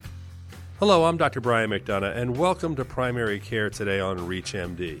Hello, I'm Dr. Brian McDonough, and welcome to Primary Care today on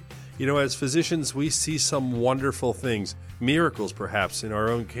ReachMD. You know, as physicians, we see some wonderful things, miracles perhaps, in our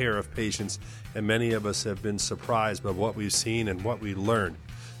own care of patients, and many of us have been surprised by what we've seen and what we learned.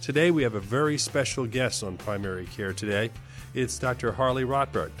 Today, we have a very special guest on Primary Care today. It's Dr. Harley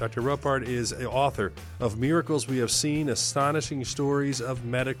Rotbard. Dr. Rotbard is an author of Miracles We Have Seen, Astonishing Stories of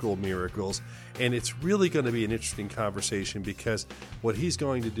Medical Miracles. And it's really going to be an interesting conversation because what he's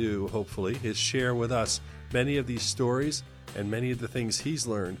going to do, hopefully, is share with us many of these stories and many of the things he's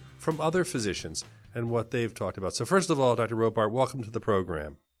learned from other physicians and what they've talked about. So first of all, Dr. Rotbard, welcome to the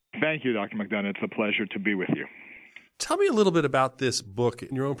program. Thank you, Dr. McDonough. It's a pleasure to be with you. Tell me a little bit about this book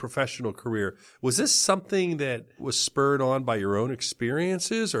in your own professional career. Was this something that was spurred on by your own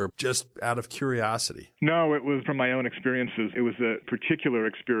experiences or just out of curiosity? No, it was from my own experiences. It was a particular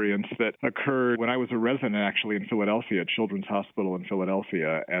experience that occurred when I was a resident actually in Philadelphia, at Children's Hospital in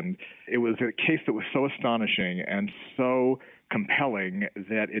Philadelphia. And it was a case that was so astonishing and so compelling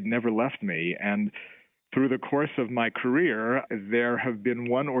that it never left me. And through the course of my career, there have been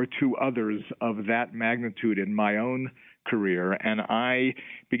one or two others of that magnitude in my own career, and I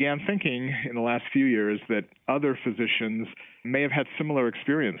began thinking in the last few years that other physicians may have had similar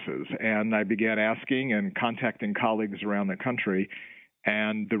experiences, and I began asking and contacting colleagues around the country,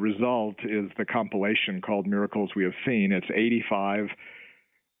 and the result is the compilation called Miracles We Have Seen. It's 85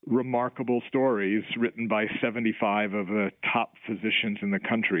 remarkable stories written by 75 of the top physicians in the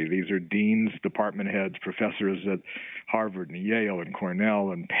country. These are deans, department heads, professors at Harvard and Yale and Cornell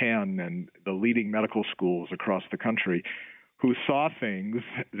and Penn and the leading medical schools across the country who saw things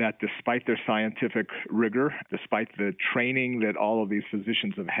that despite their scientific rigor, despite the training that all of these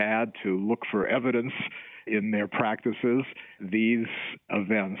physicians have had to look for evidence in their practices, these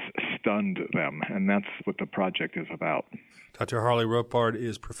events stunned them, and that's what the project is about. Dr. Harley Rotbard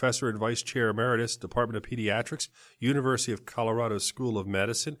is Professor and Vice Chair Emeritus, Department of Pediatrics, University of Colorado School of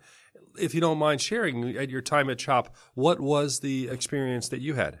Medicine. If you don't mind sharing, at your time at CHOP, what was the experience that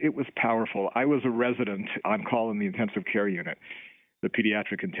you had? It was powerful. I was a resident on call in the intensive care unit, the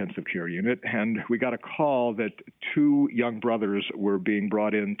pediatric intensive care unit, and we got a call that two young brothers were being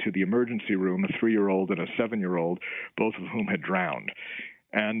brought into the emergency room, a 3-year-old and a 7-year-old, both of whom had drowned.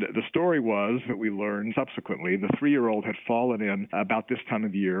 And the story was that we learned subsequently the 3-year-old had fallen in about this time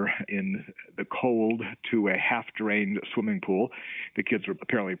of year in the cold to a half-drained swimming pool. The kids were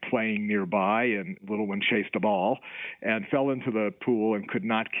apparently playing nearby, and the little one chased a ball and fell into the pool and could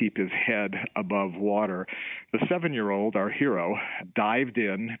not keep his head above water. The 7-year-old, our hero, dived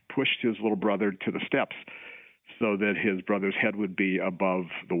in, pushed his little brother to the steps so that his brother's head would be above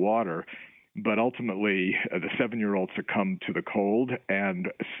the water. But ultimately, the 7-year-old succumbed to the cold and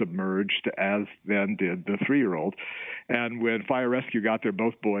submerged, as then did the 3-year-old. And when fire rescue got there,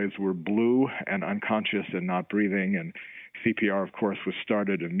 both boys were blue and unconscious and not breathing. And CPR, of course, was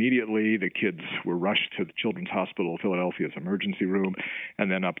started immediately. The kids were rushed to the Children's Hospital of Philadelphia's emergency room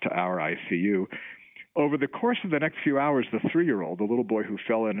and then up to our ICU. Over the course of the next few hours, the 3-year-old, the little boy who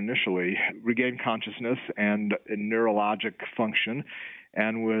fell in initially, regained consciousness and neurologic function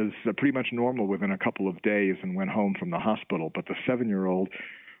and was pretty much normal within a couple of days and went home from the hospital. But the 7-year-old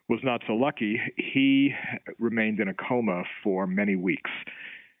was not so lucky. He remained in a coma for many weeks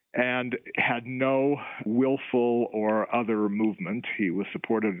and had no willful or other movement. He was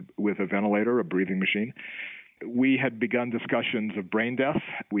supported with a ventilator, a breathing machine. We had begun discussions of brain death.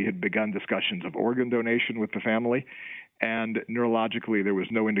 We had begun discussions of organ donation with the family. And neurologically, there was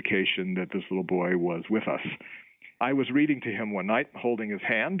no indication that this little boy was with us. I was reading to him one night, holding his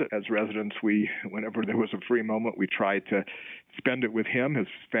hand. As residents, whenever there was a free moment, we tried to spend it with him. His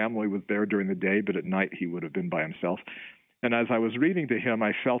family was there during the day, but at night he would have been by himself. And as I was reading to him,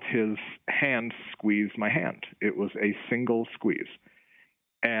 I felt his hand squeeze my hand. It was a single squeeze.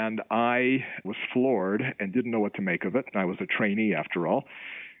 And I was floored and didn't know what to make of it. I was a trainee, after all.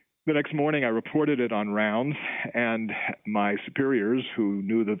 The next morning, I reported it on rounds, and my superiors, who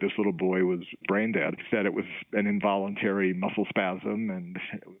knew that this little boy was brain dead, said it was an involuntary muscle spasm, and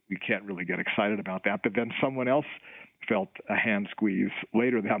we can't really get excited about that. But then someone else felt a hand squeeze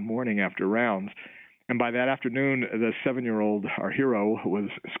later that morning after rounds. And by that afternoon, the 7-year-old, our hero, was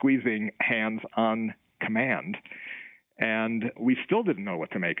squeezing hands on command. And we still didn't know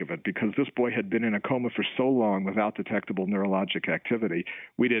what to make of it because this boy had been in a coma for so long without detectable neurologic activity.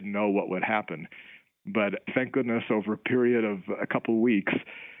 We didn't know what would happen. But thank goodness, over a period of a couple of weeks,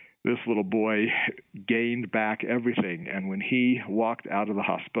 this little boy gained back everything. And when he walked out of the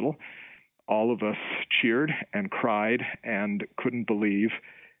hospital, all of us cheered and cried and couldn't believe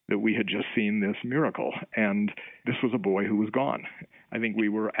that we had just seen this miracle. And this was a boy who was gone. I think we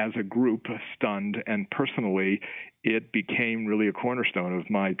were, as a group, stunned, and personally, it became really a cornerstone of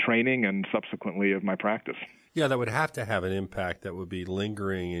my training and subsequently of my practice. Yeah, that would have to have an impact that would be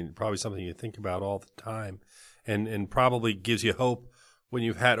lingering and probably something you think about all the time, and probably gives you hope when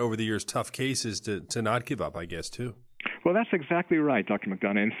you've had over the years tough cases to not give up, I guess, too. Well, that's exactly right, Dr.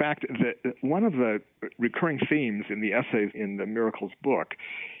 McDonough. In fact, one of the recurring themes in the essays in the Miracles book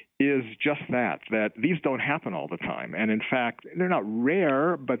is just that these don't happen all the time. And in fact, they're not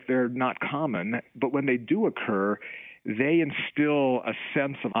rare, but they're not common. But when they do occur, they instill a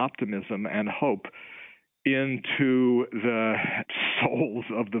sense of optimism and hope into the souls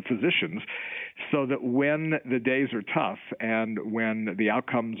of the physicians, so that when the days are tough and when the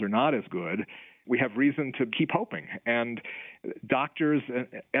outcomes are not as good, we have reason to keep hoping. And doctors,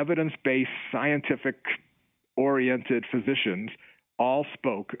 evidence-based, scientific-oriented physicians all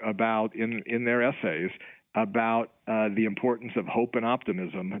spoke about, in their essays, about the importance of hope and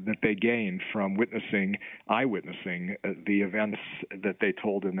optimism that they gained from eyewitnessing the events that they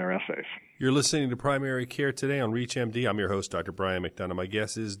told in their essays. You're listening to Primary Care Today on ReachMD. I'm your host, Dr. Brian McDonough. My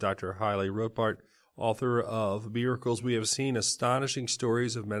guest is Dr. Haile Rothbart, author of Miracles We Have Seen, Astonishing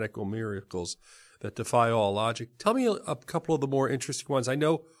Stories of Medical Miracles That Defy All Logic. Tell me a couple of the more interesting ones. I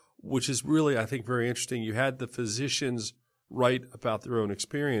know, which is really, I think, very interesting, you had the physicians write about their own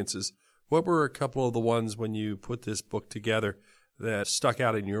experiences. What were a couple of the ones when you put this book together that stuck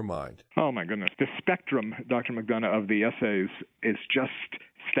out in your mind? Oh, my goodness. The spectrum, Dr. McDonough, of the essays is just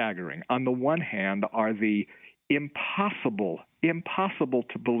staggering. On the one hand are the impossible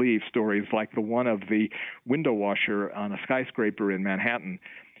to believe stories like the one of the window washer on a skyscraper in Manhattan.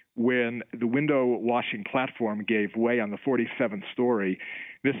 When the window washing platform gave way on the 47th story,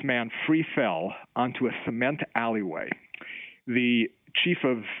 this man free fell onto a cement alleyway. The chief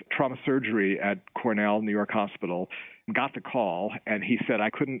of trauma surgery at Cornell, New York Hospital, got the call, and he said, I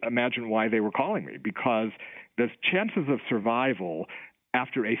couldn't imagine why they were calling me, because the chances of survival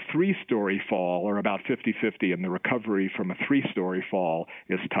after a 3-story fall are about 50-50, and the recovery from a 3-story fall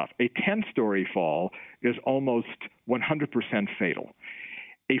is tough. A 10-story fall is almost 100% fatal.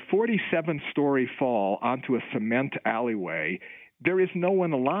 A 47-story fall onto a cement alleyway, there is no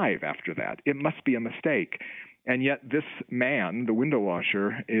one alive after that. It must be a mistake. And yet this man, the window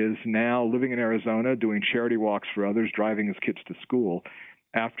washer, is now living in Arizona, doing charity walks for others, driving his kids to school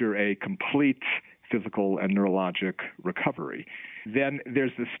after a complete physical and neurologic recovery. Then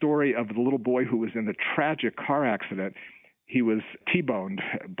there's the story of the little boy who was in the tragic car accident. He was T-boned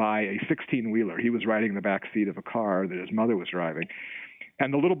by a 16-wheeler. He was riding in the back seat of a car that his mother was driving.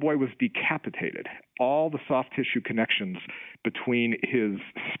 And the little boy was decapitated. All the soft tissue connections between his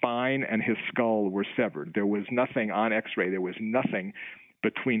spine and his skull were severed. There was nothing on X-ray. There was nothing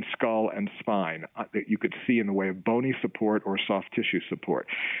between skull and spine that you could see in the way of bony support or soft tissue support.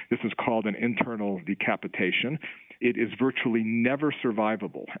 This is called an internal decapitation. It is virtually never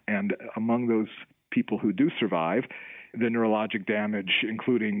survivable. And among those people who do survive, the neurologic damage,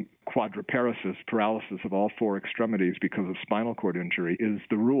 including quadriparesis, paralysis of all 4 extremities because of spinal cord injury, is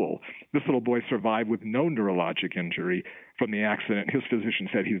the rule. This little boy survived with no neurologic injury from the accident. His physician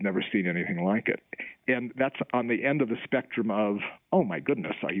said he's never seen anything like it. And that's on the end of the spectrum of, oh my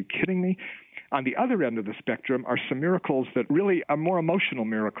goodness, are you kidding me? On the other end of the spectrum are some miracles that really are more emotional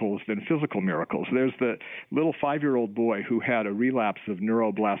miracles than physical miracles. There's the little 5-year-old boy who had a relapse of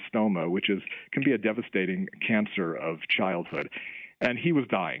neuroblastoma, which can be a devastating cancer of childhood. And he was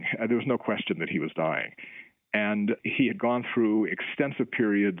dying. There was no question that he was dying. And he had gone through extensive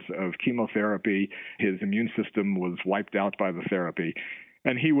periods of chemotherapy. His immune system was wiped out by the therapy.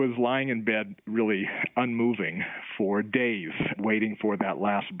 And he was lying in bed, really unmoving, for days, waiting for that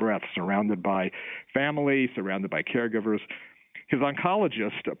last breath, surrounded by family, surrounded by caregivers. His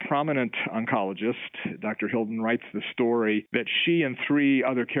oncologist, a prominent oncologist, Dr. Hilden, writes the story that she and 3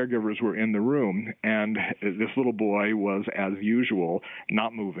 other caregivers were in the room, and this little boy was, as usual,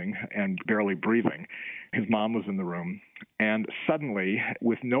 not moving and barely breathing. His mom was in the room, and suddenly,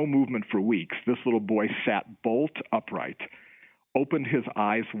 with no movement for weeks, this little boy sat bolt upright, opened his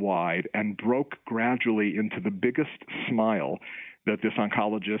eyes wide, and broke gradually into the biggest smile that this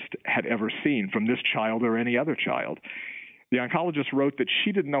oncologist had ever seen from this child or any other child. The oncologist wrote that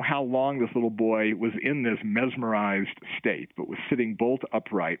she didn't know how long this little boy was in this mesmerized state, but was sitting bolt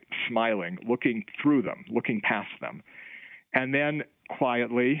upright, smiling, looking through them, looking past them. And then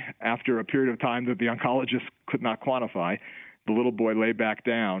quietly, after a period of time that the oncologist could not quantify, the little boy lay back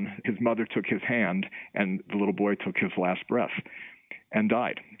down, his mother took his hand, and the little boy took his last breath and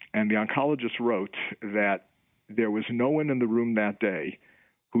died. And the oncologist wrote that there was no one in the room that day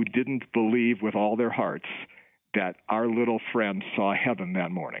who didn't believe with all their hearts that our little friend saw heaven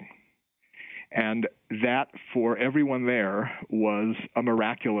that morning. And that, for everyone there, was a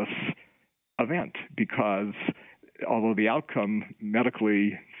miraculous event, because although the outcome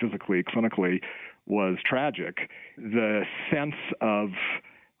medically, physically, clinically was tragic, the sense of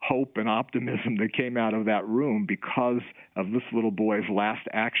hope and optimism that came out of that room because of this little boy's last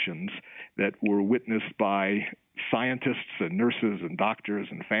actions that were witnessed by scientists and nurses and doctors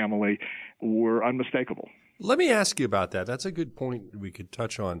and family were unmistakable. Let me ask you about that. That's a good point we could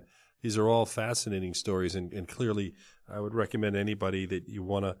touch on. These are all fascinating stories, and clearly I would recommend anybody that you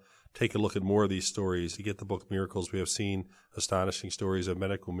want to take a look at more of these stories to get the book Miracles. We have seen astonishing stories of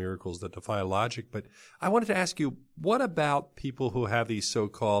medical miracles that defy logic. But I wanted to ask you, what about people who have these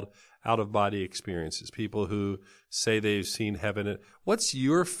so-called out-of-body experiences, people who say they've seen heaven? What's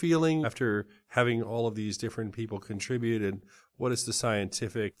your feeling after having all of these different people contribute, and what is the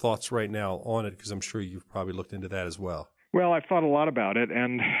scientific thoughts right now on it? Because I'm sure you've probably looked into that as well. Well, I've thought a lot about it,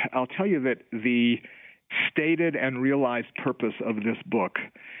 and I'll tell you that the stated and realized purpose of this book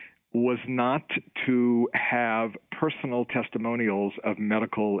was not to have personal testimonials of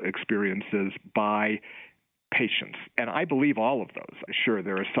medical experiences by patients. And I believe all of those. Sure,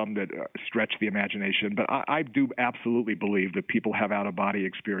 there are some that stretch the imagination, but I do absolutely believe that people have out-of-body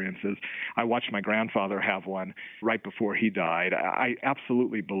experiences. I watched my grandfather have one right before he died. I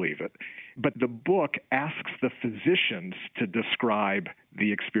absolutely believe it. But the book asks the physicians to describe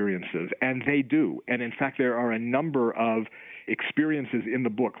the experiences, and they do. And in fact, there are a number of experiences in the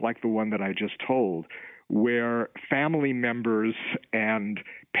book, like the one that I just told, where family members and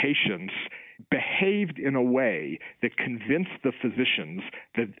patients behaved in a way that convinced the physicians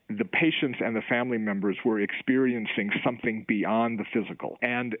that the patients and the family members were experiencing something beyond the physical.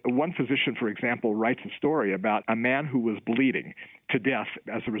 And one physician, for example, writes a story about a man who was bleeding to death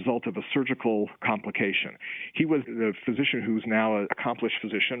as a result of a surgical complication. He was the physician who's now an accomplished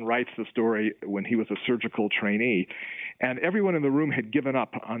physician, writes the story when he was a surgical trainee. And everyone in the room had given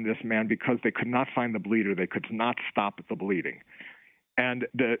up on this man because they could not find the bleeder. They could not stop the bleeding. And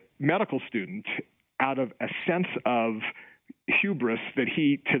the medical student, out of a sense of hubris that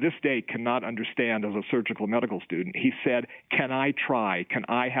he, to this day, cannot understand as a surgical medical student, he said, "Can I try? Can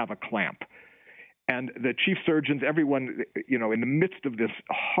I have a clamp?" And the chief surgeons, everyone, in the midst of this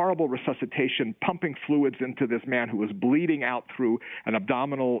horrible resuscitation, pumping fluids into this man who was bleeding out through an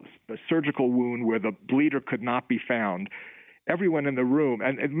abdominal surgical wound where the bleeder could not be found, everyone in the room,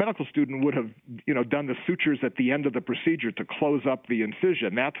 and a medical student would have, done the sutures at the end of the procedure to close up the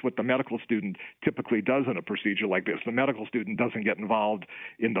incision. That's what the medical student typically does in a procedure like this. The medical student doesn't get involved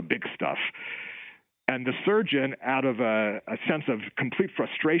in the big stuff. And the surgeon, out of a sense of complete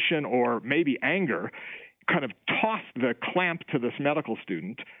frustration or maybe anger, kind of tossed the clamp to this medical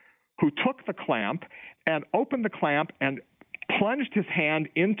student, who took the clamp and opened the clamp and plunged his hand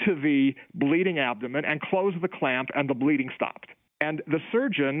into the bleeding abdomen and closed the clamp, and the bleeding stopped. And the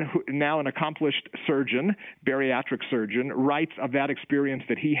surgeon, who now an accomplished surgeon, bariatric surgeon, writes of that experience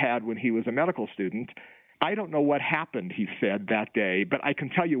that he had when he was a medical student. "I don't know what happened," he said, "that day, but I can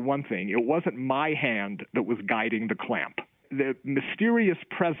tell you one thing. It wasn't my hand that was guiding the clamp." The mysterious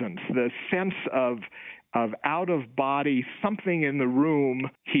presence, the sense of out-of-body, something in the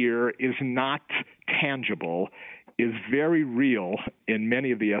room here is not tangible, is very real in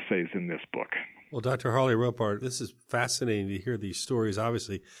many of the essays in this book. Well, Dr. Harley Ropart, this is fascinating to hear these stories.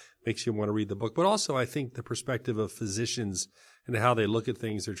 Obviously, makes you want to read the book. But also, I think the perspective of physicians and how they look at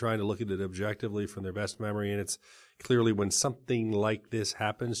things, they're trying to look at it objectively from their best memory. And it's clearly when something like this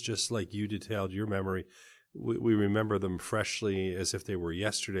happens, just like you detailed your memory, we remember them freshly as if they were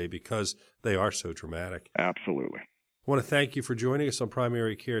yesterday because they are so dramatic. Absolutely. I want to thank you for joining us on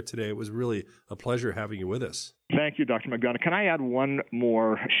Primary Care today. It was really a pleasure having you with us. Thank you, Dr. McDonough. Can I add one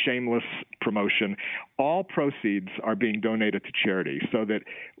more shameless promotion? All proceeds are being donated to charity, so that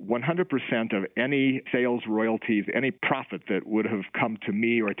 100% of any sales royalties, any profit that would have come to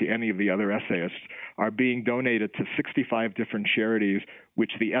me or to any of the other essayists are being donated to 65 different charities,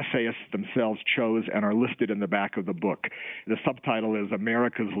 which the essayists themselves chose and are listed in the back of the book. The subtitle is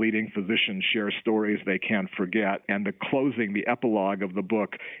 "America's Leading Physicians Share Stories They Can't Forget," and the closing, the epilogue of the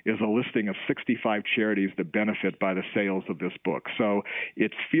book, is a listing of 65 charities that benefit by the sales of this book. So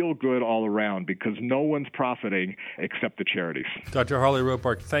it's feel good all around because no one's profiting except the charities. Dr. Harley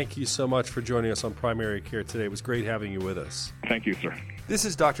Ropart, thank you so much for joining us on Primary Care today. It was great having you with us. Thank you, sir. This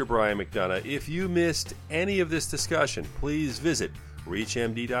is Dr. Brian McDonough. If you missed any of this discussion, please visit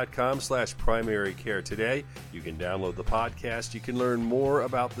reachmd.com/primary care today. You can download the podcast. You can learn more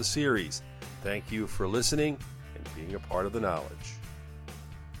about the series. Thank you for listening and being a part of the knowledge.